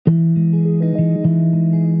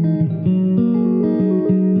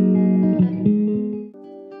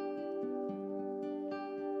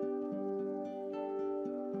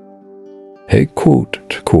Hey Quote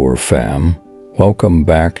Core fam, welcome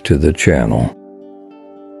back to the channel.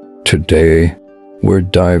 Today, we're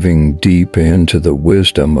diving deep into the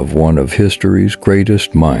wisdom of one of history's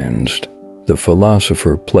greatest minds, the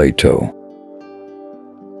philosopher Plato.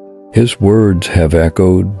 His words have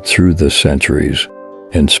echoed through the centuries,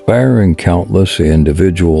 inspiring countless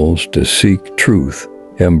individuals to seek truth,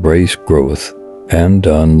 embrace growth, and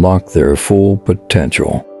unlock their full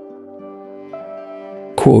potential.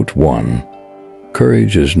 Quote 1.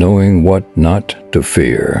 Courage is knowing what not to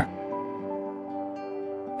fear.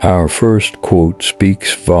 Our first quote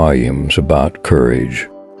speaks volumes about courage.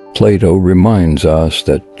 Plato reminds us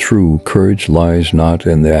that true courage lies not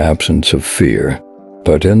in the absence of fear,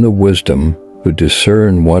 but in the wisdom to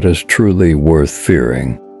discern what is truly worth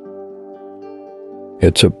fearing.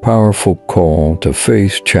 It's a powerful call to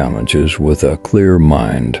face challenges with a clear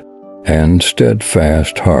mind and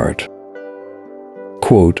steadfast heart.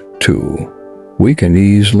 Quote 2. We can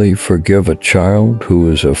easily forgive a child who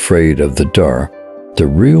is afraid of the dark. The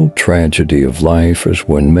real tragedy of life is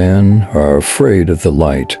when men are afraid of the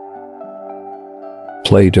light.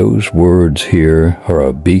 Plato's words here are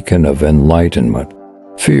a beacon of enlightenment.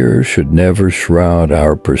 Fear should never shroud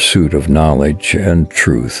our pursuit of knowledge and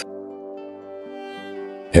truth.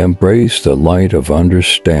 Embrace the light of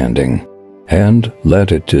understanding, and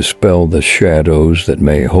let it dispel the shadows that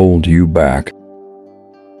may hold you back.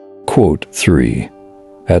 Quote 3.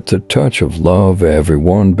 At the touch of love,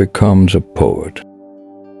 everyone becomes a poet.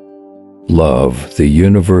 Love, the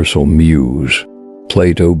universal muse.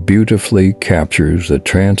 Plato beautifully captures the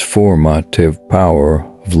transformative power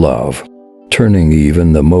of love, turning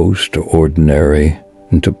even the most ordinary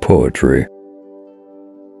into poetry.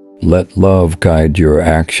 Let love guide your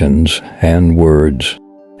actions and words,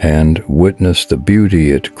 and witness the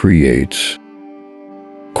beauty it creates.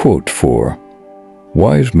 Quote 4.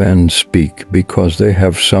 Wise men speak because they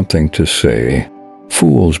have something to say,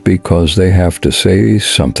 fools because they have to say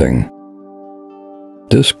something.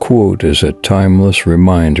 This quote is a timeless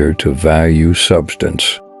reminder to value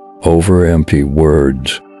substance over empty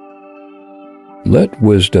words. Let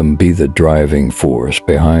wisdom be the driving force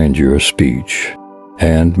behind your speech,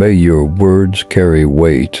 and may your words carry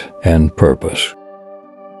weight and purpose.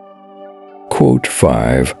 Quote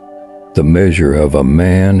 5. The measure of a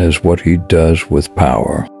man is what he does with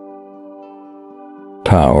power.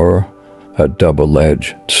 Power, a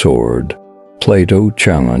double-edged sword. Plato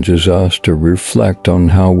challenges us to reflect on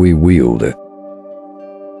how we wield it.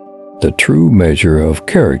 The true measure of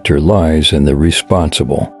character lies in the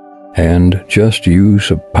responsible and just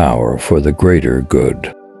use of power for the greater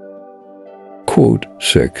good. Quote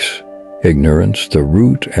 6. Ignorance, the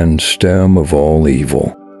root and stem of all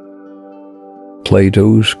evil.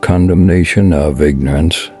 Plato's condemnation of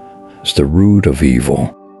ignorance as the root of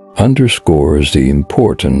evil underscores the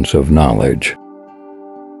importance of knowledge.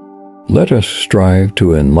 Let us strive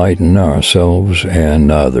to enlighten ourselves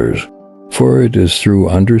and others, for it is through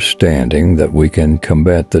understanding that we can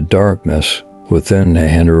combat the darkness within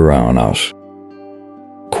and around us.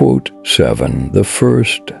 Quote 7. The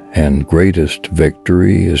first and greatest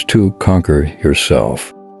victory is to conquer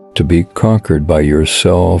yourself. To be conquered by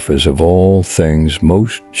yourself is of all things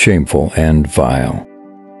most shameful and vile.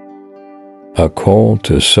 A call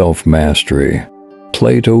to self-mastery.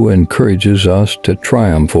 Plato encourages us to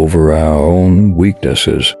triumph over our own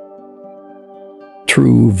weaknesses.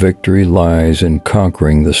 True victory lies in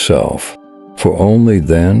conquering the self, for only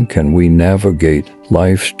then can we navigate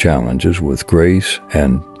life's challenges with grace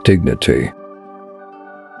and dignity.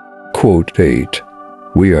 Quote 8.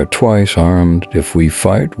 We are twice armed if we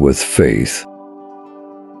fight with faith.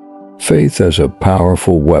 Faith as a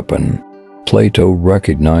powerful weapon. Plato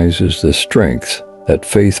recognizes the strength that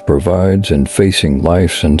faith provides in facing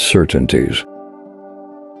life's uncertainties.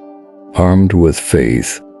 Armed with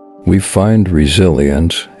faith, we find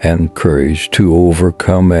resilience and courage to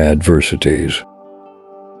overcome adversities.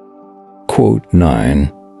 Quote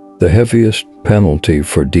 9. The heaviest penalty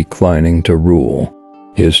for declining to rule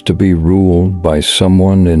is to be ruled by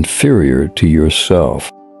someone inferior to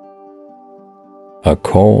yourself. A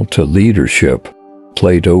call to leadership.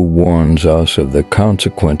 Plato warns us of the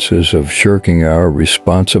consequences of shirking our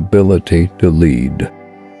responsibility to lead.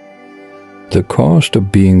 The cost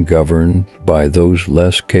of being governed by those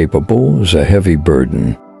less capable is a heavy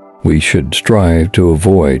burden we should strive to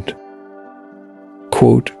avoid.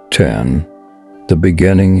 Quote 10. The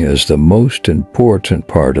beginning is the most important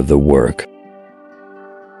part of the work.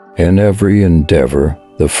 In every endeavor,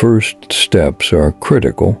 the first steps are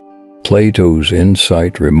critical. Plato's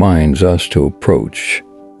insight reminds us to approach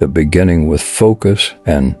the beginning with focus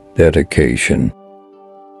and dedication.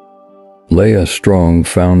 lay a strong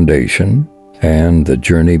foundation, and the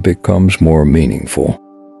journey becomes more meaningful.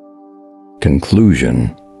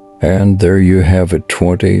 Conclusion. And there you have it,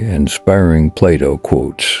 20 inspiring Plato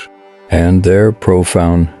quotes, and their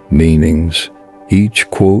profound meanings. Each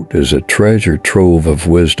quote is a treasure trove of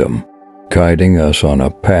wisdom, guiding us on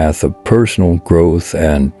a path of personal growth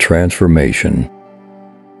and transformation.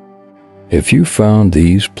 If you found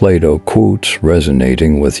these Plato quotes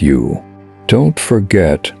resonating with you, don't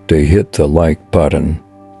forget to hit the like button,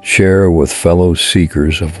 share with fellow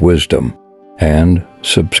seekers of wisdom, and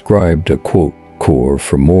subscribe to Quote Core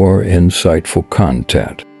for more insightful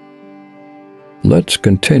content. Let's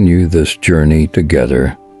continue this journey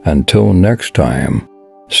together. Until next time,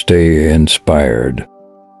 stay inspired.